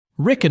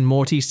Rick and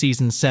Morty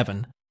Season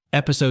 7,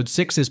 Episode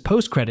 6's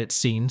post-credits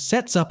scene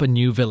sets up a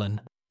new villain,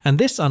 and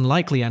this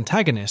unlikely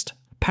antagonist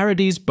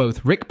parodies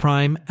both Rick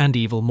Prime and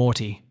Evil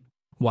Morty.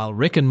 While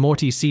Rick and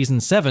Morty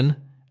Season 7,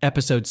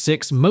 Episode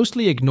 6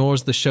 mostly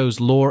ignores the show's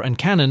lore and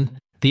canon,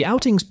 the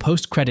outing's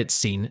post-credits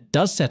scene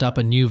does set up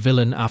a new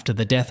villain after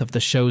the death of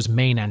the show's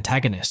main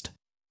antagonist.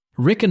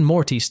 Rick and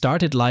Morty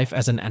started life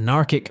as an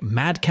anarchic,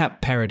 madcap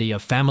parody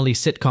of family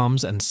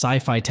sitcoms and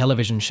sci-fi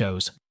television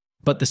shows,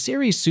 but the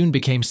series soon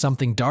became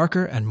something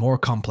darker and more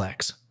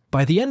complex.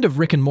 By the end of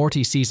Rick and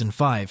Morty Season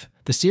 5,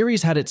 the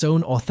series had its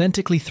own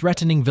authentically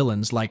threatening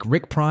villains like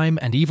Rick Prime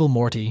and Evil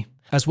Morty,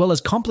 as well as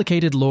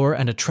complicated lore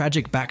and a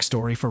tragic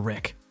backstory for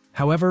Rick.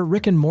 However,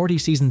 Rick and Morty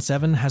Season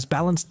 7 has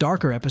balanced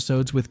darker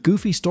episodes with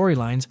goofy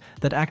storylines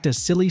that act as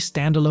silly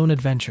standalone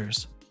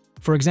adventures.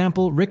 For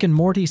example, Rick and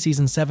Morty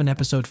Season 7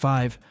 Episode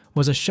 5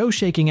 was a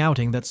show-shaking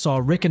outing that saw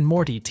Rick and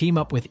Morty team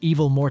up with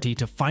Evil Morty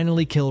to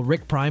finally kill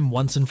Rick Prime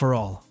once and for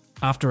all.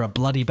 After a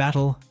bloody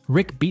battle,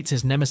 Rick beats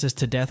his nemesis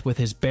to death with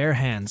his bare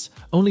hands,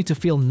 only to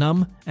feel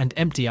numb and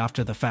empty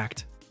after the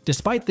fact.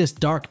 Despite this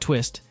dark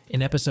twist,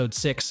 in Episode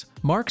 6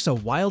 marks a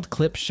wild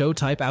clip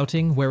show-type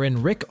outing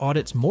wherein Rick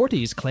audits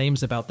Morty's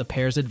claims about the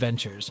pair's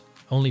adventures,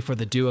 only for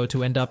the duo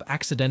to end up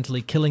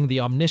accidentally killing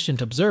the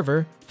omniscient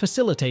observer,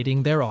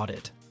 facilitating their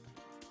audit.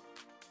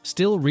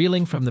 Still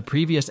reeling from the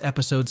previous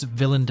episode's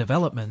villain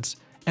developments,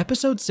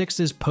 Episode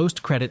 6's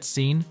post-credits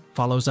scene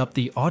follows up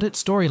the audit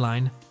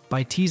storyline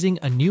by teasing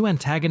a new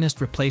antagonist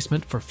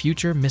replacement for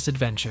future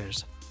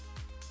misadventures.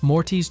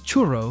 Morty's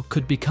Churro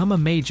could become a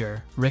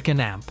major Rick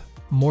and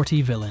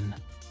Morty villain.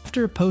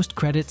 After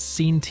post-credits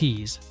scene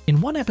tease, in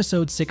one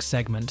Episode 6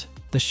 segment,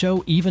 the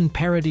show even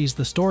parodies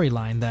the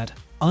storyline that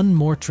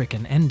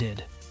Unmortrican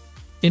ended.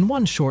 In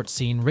one short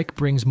scene, Rick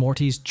brings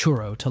Morty's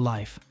Churro to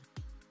life.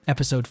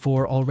 Episode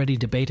 4 already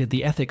debated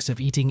the ethics of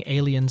eating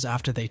aliens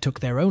after they took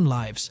their own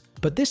lives,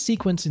 but this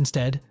sequence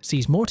instead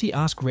sees Morty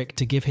ask Rick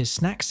to give his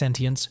snack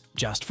sentience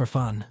just for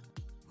fun.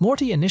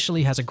 Morty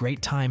initially has a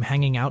great time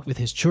hanging out with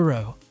his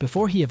churro,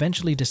 before he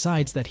eventually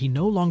decides that he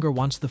no longer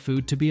wants the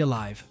food to be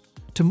alive.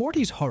 To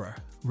Morty's horror,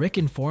 Rick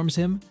informs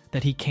him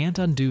that he can't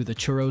undo the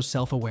churro's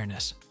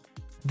self-awareness.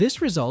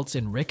 This results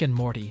in Rick and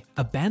Morty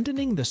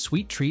abandoning the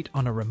sweet treat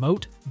on a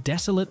remote,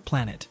 desolate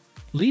planet,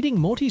 leading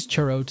Morty's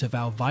churro to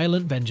vow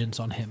violent vengeance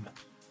on him.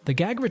 The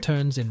gag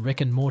returns in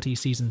Rick and Morty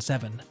Season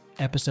 7,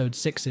 Episode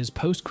 6's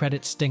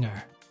post-credits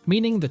stinger,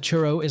 meaning the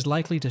churro is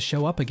likely to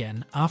show up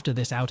again after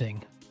this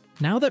outing.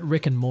 Now that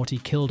Rick and Morty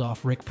killed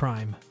off Rick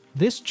Prime,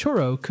 this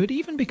churro could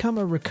even become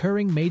a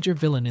recurring major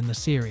villain in the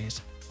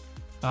series.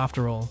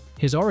 After all,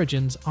 his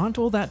origins aren't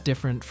all that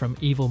different from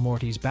Evil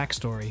Morty's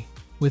backstory,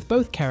 with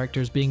both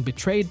characters being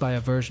betrayed by a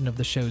version of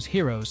the show's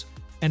heroes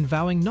and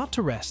vowing not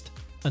to rest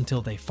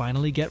until they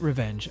finally get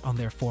revenge on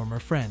their former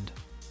friend.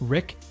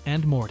 Rick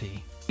and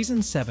Morty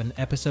Season 7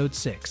 Episode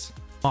 6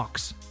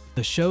 mocks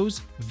the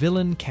show's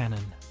villain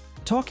canon.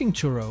 Talking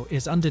Churro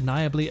is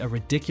undeniably a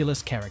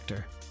ridiculous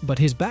character, but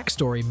his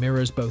backstory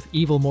mirrors both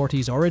Evil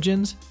Morty's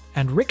origins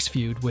and Rick's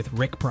feud with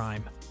Rick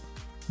Prime.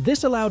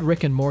 This allowed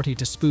Rick and Morty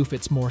to spoof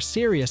its more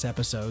serious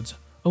episodes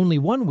only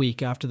 1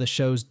 week after the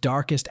show's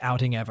darkest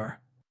outing ever.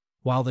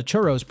 While the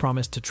Churro's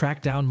promise to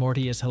track down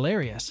Morty is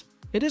hilarious,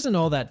 it isn't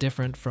all that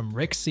different from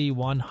Rick's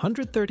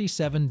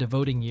 137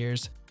 devoting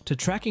years to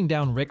tracking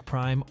down Rick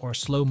Prime or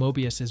Slow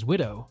Mobius's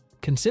widow,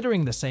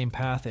 considering the same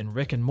path in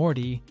Rick and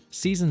Morty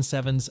Season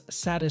 7's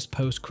saddest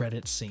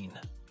post-credits scene.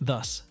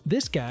 Thus,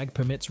 this gag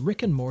permits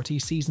Rick and Morty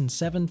Season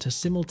 7 to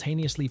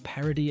simultaneously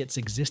parody its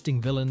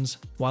existing villains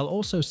while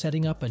also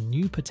setting up a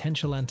new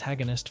potential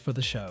antagonist for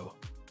the show.